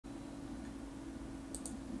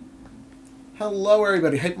Hello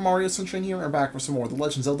everybody, Hyper Mario Sunshine here, and we're back for some more The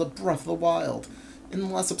Legend of Zelda Breath of the Wild. In the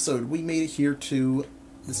last episode, we made it here to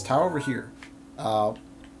this tower over here.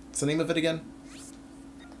 What's the name of it again?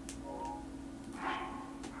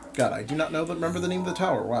 God, I do not remember the name of the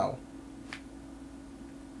tower, wow.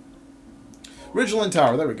 Ridgeland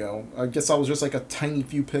Tower, there we go. I guess I was just like a tiny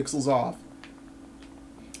few pixels off.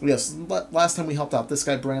 Yes, last time we helped out this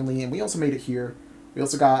guy, Brandley, and we also made it here. We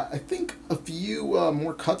also got, I think, a few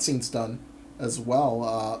more cutscenes done as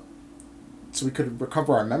well, so we could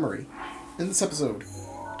recover our memory. In this episode,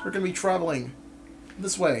 we're going to be traveling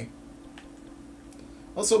this way.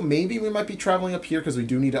 Also, maybe we might be traveling up here because we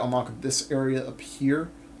do need to unlock this area up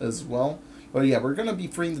here as well. But yeah, we're going to be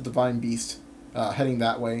freeing the Divine Beast, heading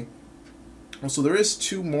that way. Also, there is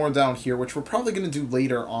two more down here, which we're probably going to do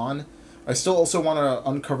later on. I still also want to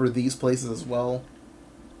uncover these places as well.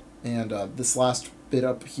 And this last bit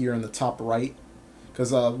up here in the top right.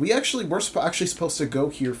 Because we're actually supposed to go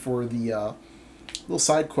here for the little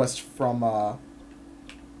side quest from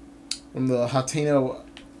the Hateno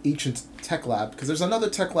Ancient Tech Lab. Because there's another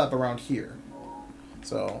tech lab around here.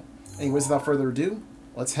 So, anyways, without further ado,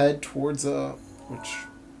 let's head towards, Oh,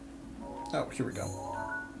 here we go.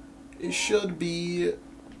 It should be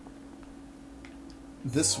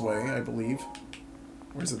this way, I believe.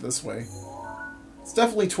 Or is it this way? It's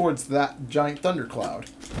definitely towards that giant thundercloud.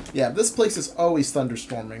 Yeah, this place is always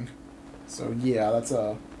thunderstorming. So yeah, that's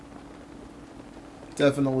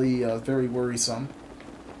definitely very worrisome.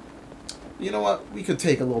 You know what? We could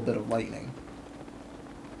take a little bit of lightning.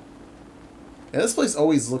 Yeah, this place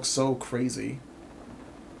always looks so crazy.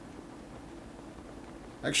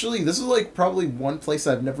 Actually, this is like probably one place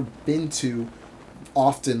I've never been to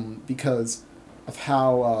often because of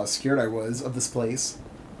how scared I was of this place.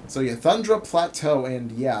 So yeah, Thundra Plateau,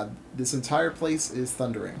 and yeah, this entire place is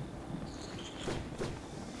thundering.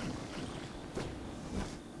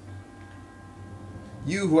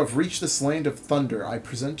 You who have reached this land of thunder, I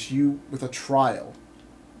present you with a trial.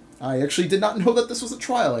 I actually did not know that this was a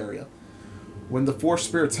trial area. When the four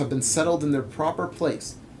spirits have been settled in their proper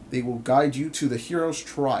place, they will guide you to the hero's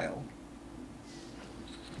trial.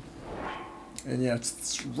 And yeah,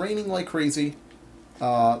 it's raining like crazy.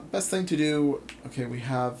 Best thing to do... Okay, do we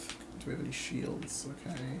have any shields?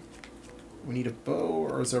 Okay. We need a bow,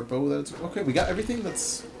 or is there a bow that's... Okay, we got everything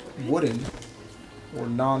that's wooden, or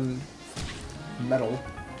non-metal.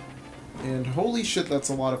 And holy shit, that's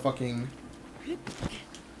a lot of fucking...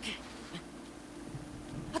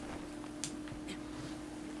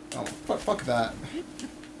 Oh, fuck that.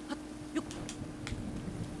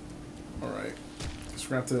 Alright. Guess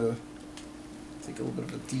we're gonna have to take a little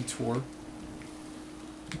bit of a detour.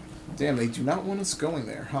 Damn, they do not want us going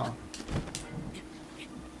there, huh?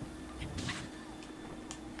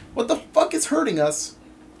 What the fuck is hurting us?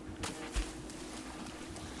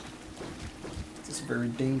 This is very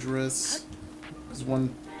dangerous. This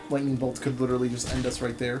one lightning bolt could literally just end us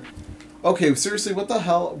right there. Okay, seriously, what the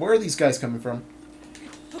hell? Where are these guys coming from?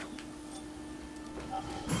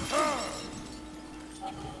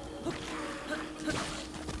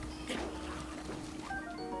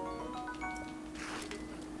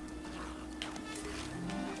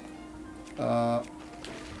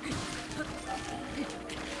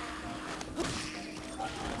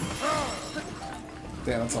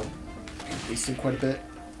 Damn, that's wasting quite a bit.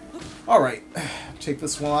 Alright, take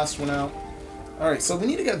this last one out. Alright, so we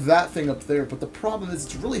need to get that thing up there, but the problem is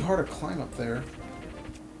it's really hard to climb up there.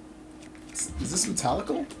 Is this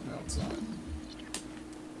metallical? No, it's not.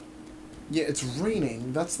 Yeah, it's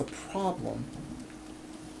raining. That's the problem.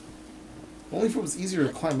 Only if it was easier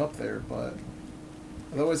to climb up there, but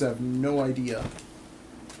otherwise I have no idea.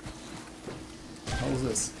 What the hell is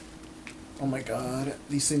this? Oh my god,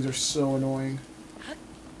 these things are so annoying.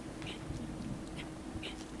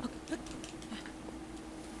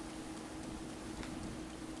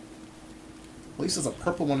 At least there's a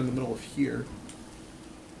purple one in the middle of here.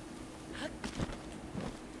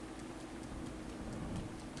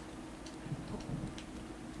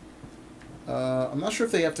 I'm not sure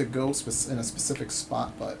if they have to go in a specific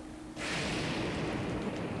spot, but...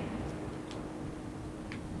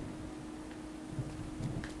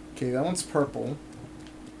 Okay, that one's purple.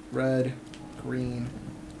 Red, green...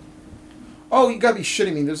 Oh, you gotta be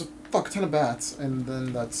shitting me. There's a fuck ton of bats. And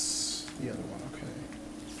then that's the other one, okay.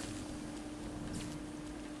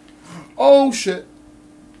 Oh, shit!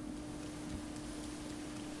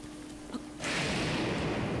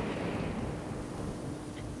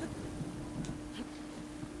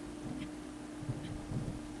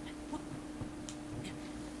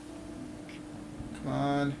 Come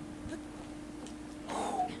on.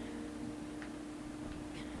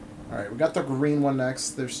 Alright, we got the green one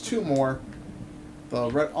next. There's two more. The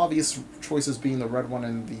red, obvious choices being the red one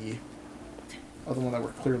and the other one that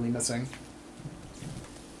we're clearly missing.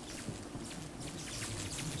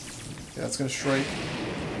 Yeah, that's gonna strike.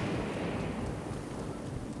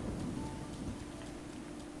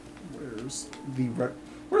 Where's the red?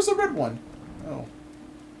 Where's the red one? Oh.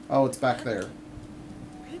 Oh, it's back there.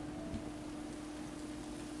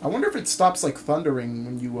 I wonder if it stops, like, thundering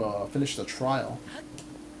when you, finish the trial.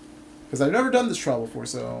 Because I've never done this trial before,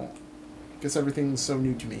 so I guess everything's so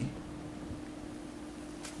new to me.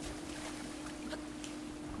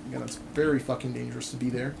 Again, it's very fucking dangerous to be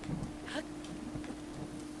there.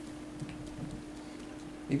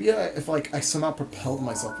 Maybe if, like, I somehow propelled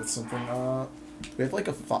myself with something, we have, like,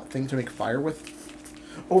 a thing to make fire with?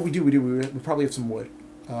 Oh, we do. We probably have some wood.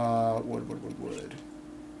 Wood.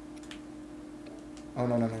 Oh,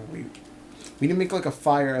 no. We need to make, like, a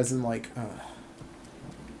fire as in, like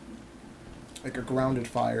a grounded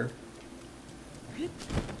fire.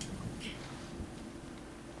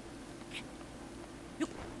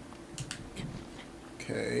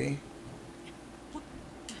 Okay.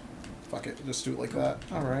 Fuck it, just do it like that.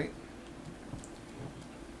 Alright.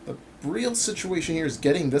 The real situation here is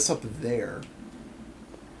getting this up there.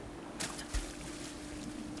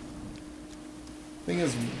 Thing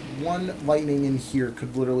is, one lightning in here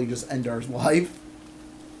could literally just end our life.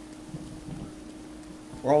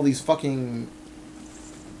 Or all these fucking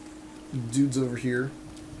dudes over here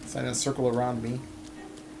deciding to circle around me.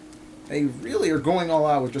 They really are going all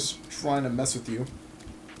out with just trying to mess with you.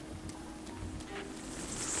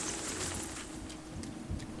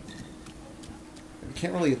 They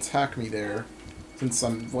can't really attack me there, since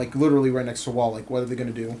I'm, like, literally right next to a wall. Like, what are they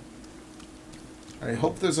gonna do? I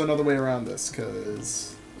hope there's another way around this,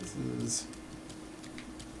 because this is...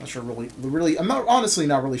 not sure really... I'm not, honestly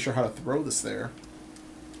not really sure how to throw this there.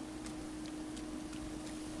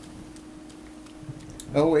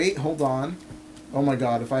 Oh, wait, hold on. Oh my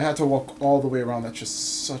god, if I had to walk all the way around, that's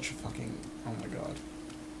just such a fucking... oh my god.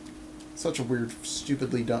 Such a weird,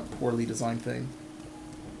 stupidly done, poorly designed thing.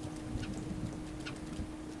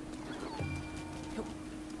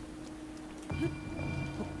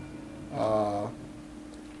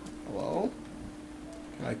 Hello?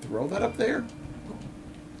 Can I throw that up there?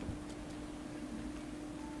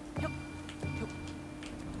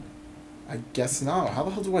 I guess not. How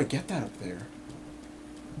the hell do I get that up there?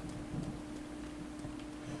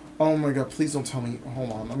 Oh my god, please don't tell me.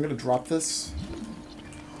 Hold on, I'm gonna drop this.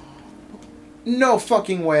 No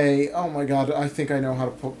fucking way. Oh my god, I think I know how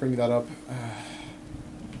to bring that up.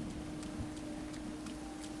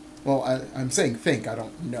 Well, I'm saying think, I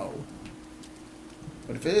don't know.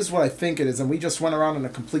 But if it is what I think it is, then we just went around in a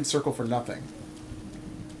complete circle for nothing.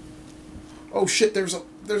 Oh shit, there's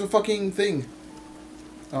a fucking thing.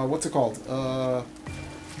 What's it called? What are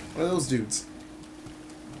those dudes?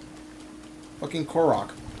 Fucking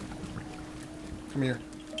Korok. Come here.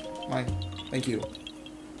 Mine. Thank you.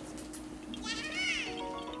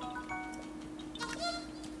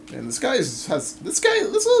 And this little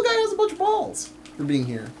guy has a bunch of balls for being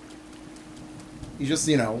here. He's just,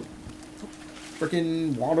 you know,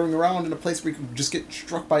 freaking wandering around in a place where he could just get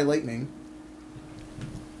struck by lightning.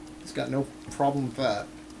 He's got no problem with that.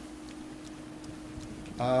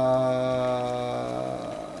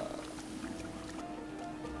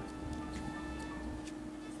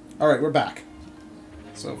 Alright, we're back.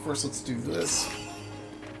 So first let's do this.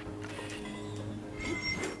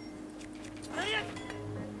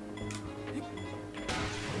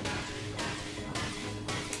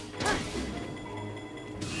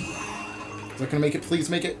 Is that gonna make it? Please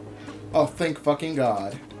make it. Oh, thank fucking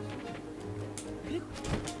God.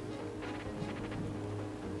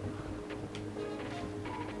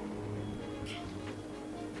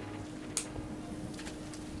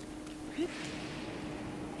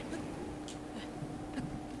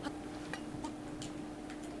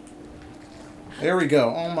 There we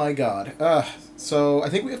go. Oh my god. So I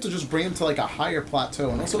think we have to just bring him to like a higher plateau.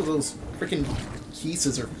 And also those freaking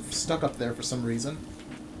pieces are stuck up there for some reason.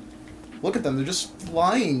 Look at them. They're just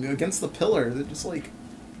flying against the pillar. They're just like...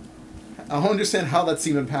 I don't understand how that's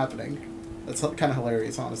even happening. That's kind of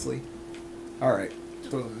hilarious, honestly. Alright.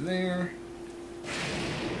 Throw them in there.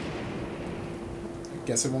 I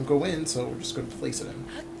guess it won't go in, so we're just going to place it in.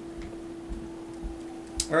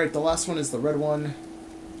 Alright, the last one is the red one.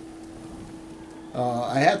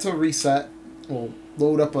 I had to reset, well,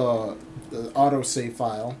 load up the autosave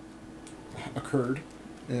file occurred,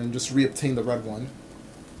 and just reobtain the red one.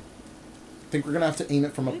 I think we're going to have to aim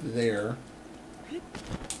it from up there,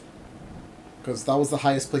 because that was the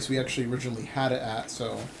highest place we actually originally had it at,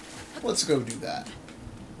 so let's go do that.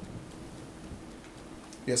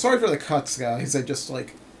 Yeah, sorry for the cuts, guys. I just,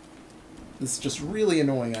 like... This is just really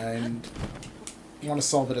annoying, and I want to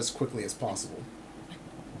solve it as quickly as possible.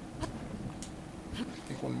 I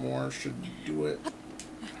think one more should do it.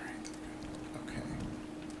 Alright. Okay.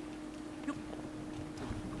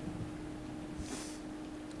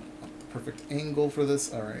 Perfect angle for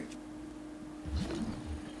this. Alright.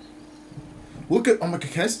 Look at... Oh my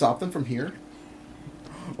god, can I stop them from here?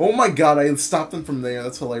 Oh my god, I stopped them from there.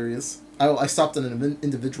 That's hilarious. I stopped in an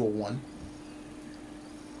individual one.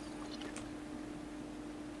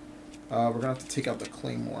 We're gonna have to take out the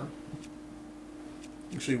claymore.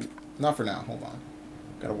 Actually, not for now. Hold on.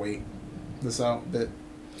 Gotta wait this out a bit.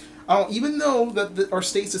 Even though that our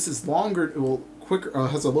stasis is longer, well, quicker,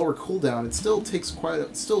 has a lower cooldown, it still takes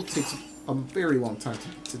a very long time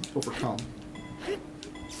to overcome.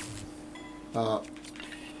 No,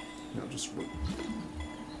 just wait.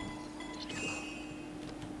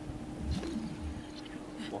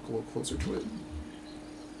 Walk a little closer to it.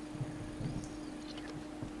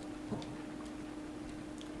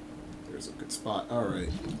 There's a good spot. All right.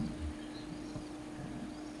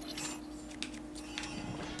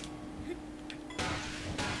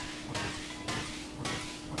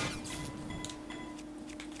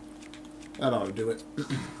 That ought to do it.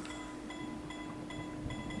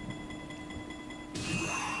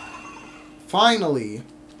 Finally!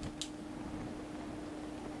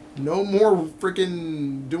 No more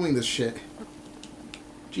freaking doing this shit.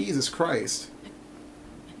 Jesus Christ.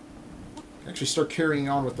 Actually start carrying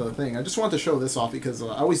on with the thing. I just wanted to show this off because I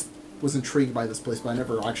always was intrigued by this place, but I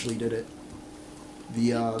never actually did it.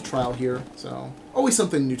 The trial here. So, always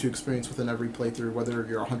something new to experience within every playthrough, whether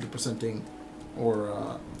you're 100%ing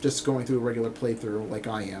or just going through a regular playthrough like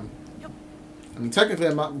I am. I mean, technically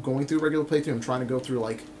I'm not going through a regular playthrough, I'm trying to go through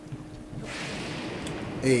like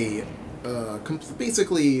a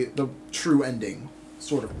basically the true ending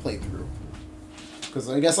sort of playthrough. Because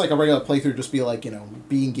I guess like a regular playthrough would just be like, you know,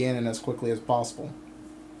 beating Ganon as quickly as possible.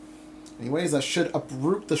 Anyways, that should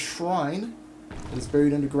uproot the shrine that is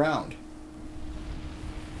buried underground.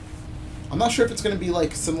 I'm not sure if it's going to be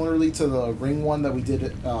like similarly to the ring one that we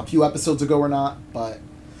did a few episodes ago or not, but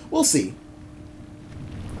we'll see.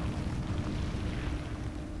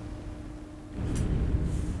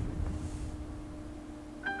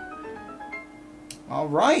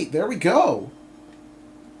 Alright, there we go.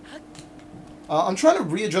 I'm trying to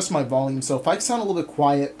readjust my volume, so if I sound a little bit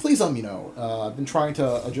quiet, please let me know. I've been trying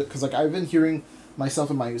to adjust, because like I've been hearing myself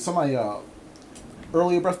in some of my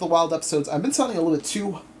earlier Breath of the Wild episodes. I've been sounding a little bit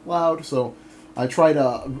too loud, so I tried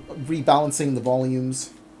rebalancing the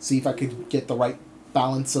volumes, see if I could get the right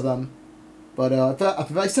balance of them. But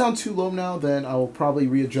if I sound too low now, then I'll probably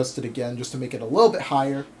readjust it again just to make it a little bit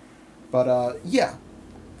higher. But yeah.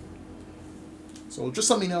 So just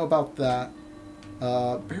let me know about that.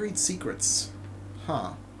 Buried secrets.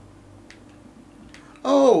 Huh.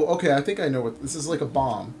 Oh, okay, I think I know what... This is like a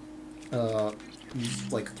bomb.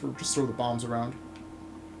 Like, just throw the bombs around.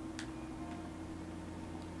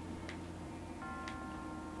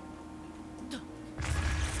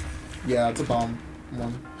 Yeah, it's a bomb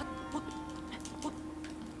one.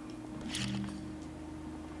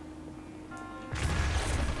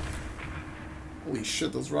 Holy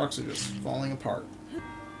shit, those rocks are just falling apart.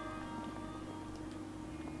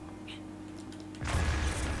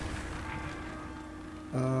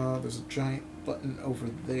 There's a giant button over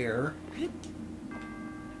there.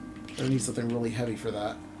 I need something really heavy for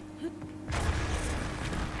that.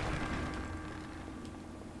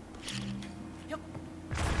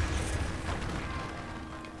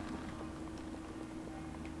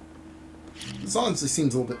 This honestly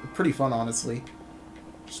seems a little bit pretty fun, honestly.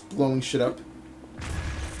 Just blowing shit up.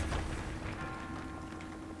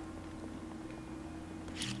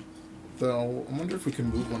 Though, I wonder if we can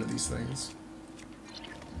move one of these things.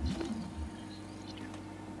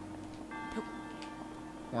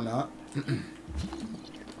 Or not.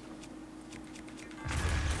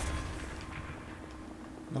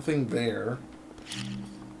 Nothing there.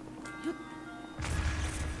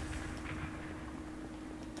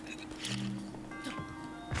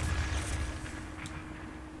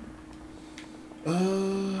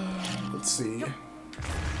 Let's see.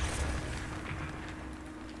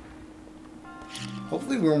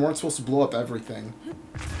 Hopefully we weren't supposed to blow up everything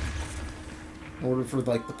in order for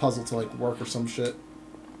like the puzzle to like work or some shit.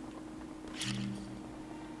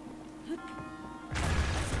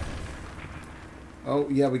 Oh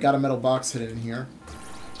yeah, we got a metal box hidden in here.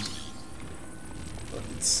 But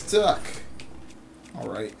it's stuck.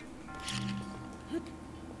 Alright.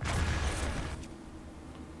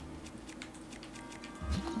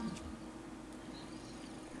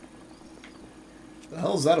 The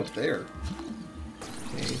hell is that up there?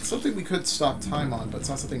 Okay, it's something we could stop time on, but it's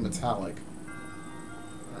not something metallic.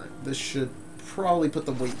 Alright, this should probably put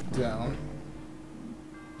the weight down.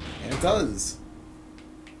 And it does!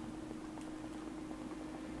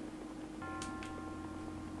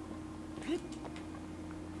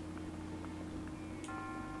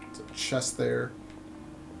 There's a chest there.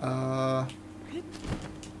 Oh.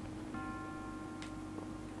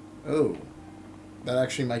 That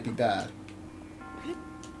actually might be bad.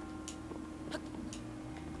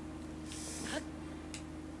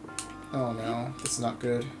 Oh no, that's not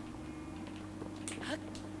good.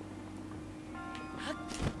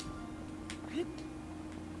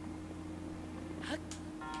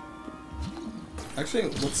 Actually,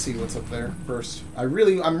 let's see what's up there first. I'm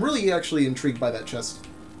really actually intrigued by that chest.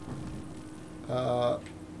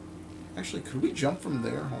 Actually, could we jump from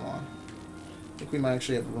there? Hold on. I think we might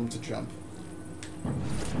actually have room to jump.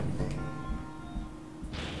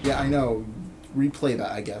 Yeah, I know. Replay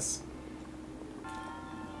that, I guess.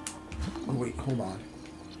 Oh, wait, hold on.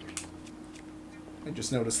 I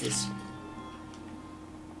just noticed this.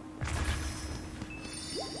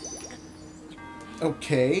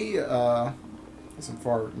 Okay, wasn't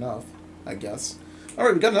far enough, I guess.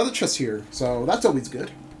 Alright, we got another chest here, so that's always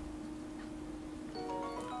good.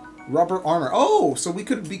 Rubber armor. Oh, so we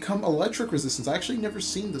could become electric resistance. I actually never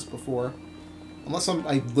seen this before. Unless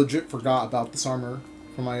I legit forgot about this armor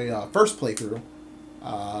from my first playthrough.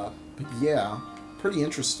 But yeah, pretty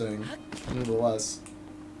interesting, nonetheless.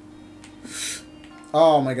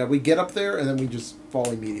 Oh my god, we get up there and then we just fall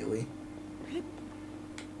immediately.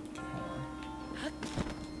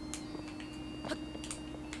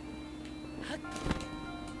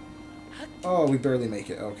 Oh, we barely make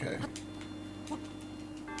it. Okay.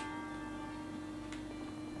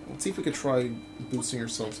 Let's see if we could try boosting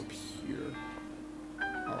ourselves up here.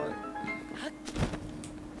 Alright.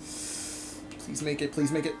 Please make it.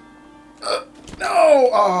 Please make it. No!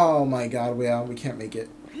 Oh my god. We can't make it.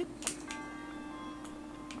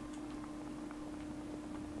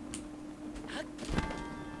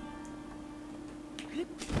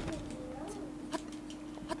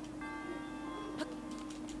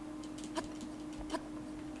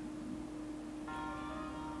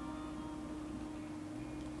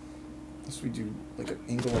 We do like an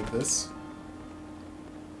angle like this.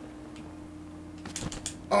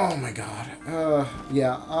 Oh my god.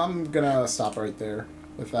 Yeah, I'm gonna stop right there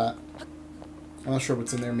with that. I'm not sure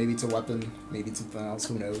what's in there. Maybe it's a weapon. Maybe it's something else.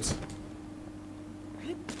 Who knows?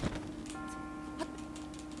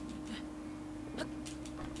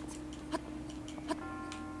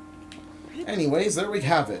 Anyways, there we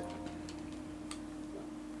have it.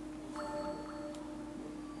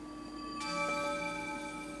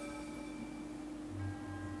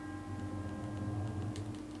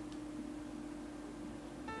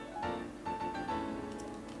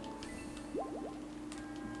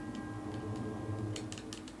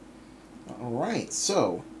 Alright,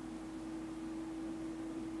 so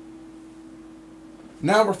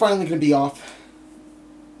now we're finally going to be off.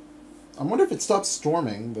 I wonder if it stops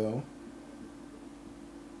storming, though.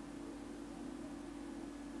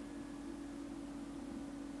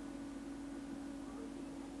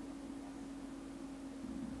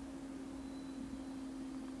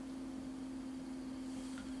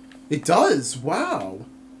 It does! Wow!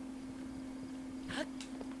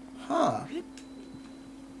 Huh.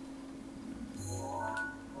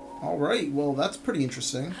 Alright, well that's pretty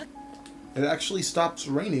interesting. It actually stops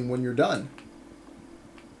raining when you're done.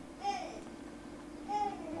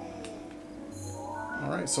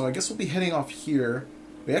 Alright, so I guess we'll be heading off here.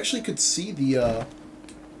 We actually could see the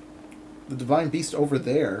Divine Beast over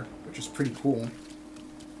there, which is pretty cool.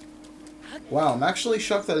 Wow, I'm actually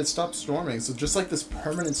shocked that it stopped storming. So just like this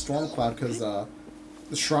permanent storm cloud, because the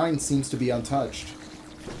shrine seems to be untouched.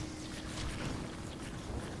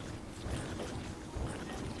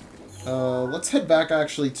 Let's head back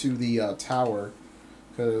actually to the tower,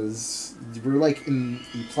 because we're like in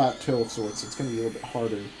the plateau of sorts, so it's going to be a little bit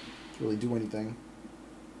harder to really do anything.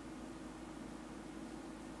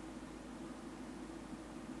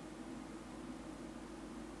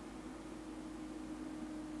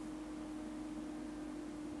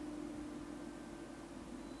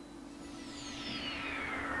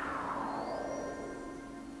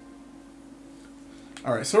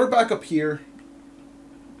 Alright, so we're back up here.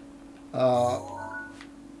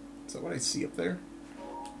 Is that what I see up there?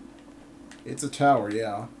 It's a tower,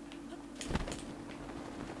 yeah.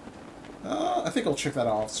 I think I'll check that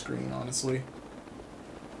off screen, honestly.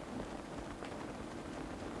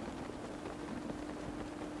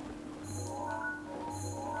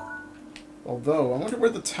 Although, I wonder where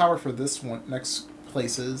the tower for this one, next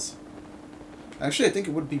places. Actually, I think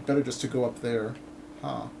it would be better just to go up there.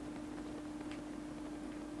 Huh.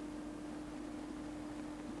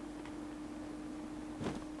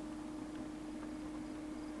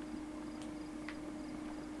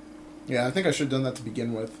 Yeah, I think I should have done that to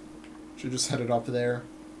begin with. Should just headed up there.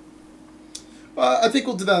 I think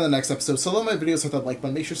we'll do that in the next episode. So, love my videos with that like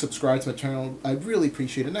button. Make sure to subscribe to my channel. I really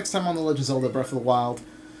appreciate it. Next time on The Legend of Zelda Breath of the Wild,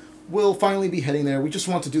 we'll finally be heading there. We just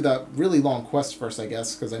want to do that really long quest first, I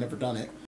guess, because I never done it.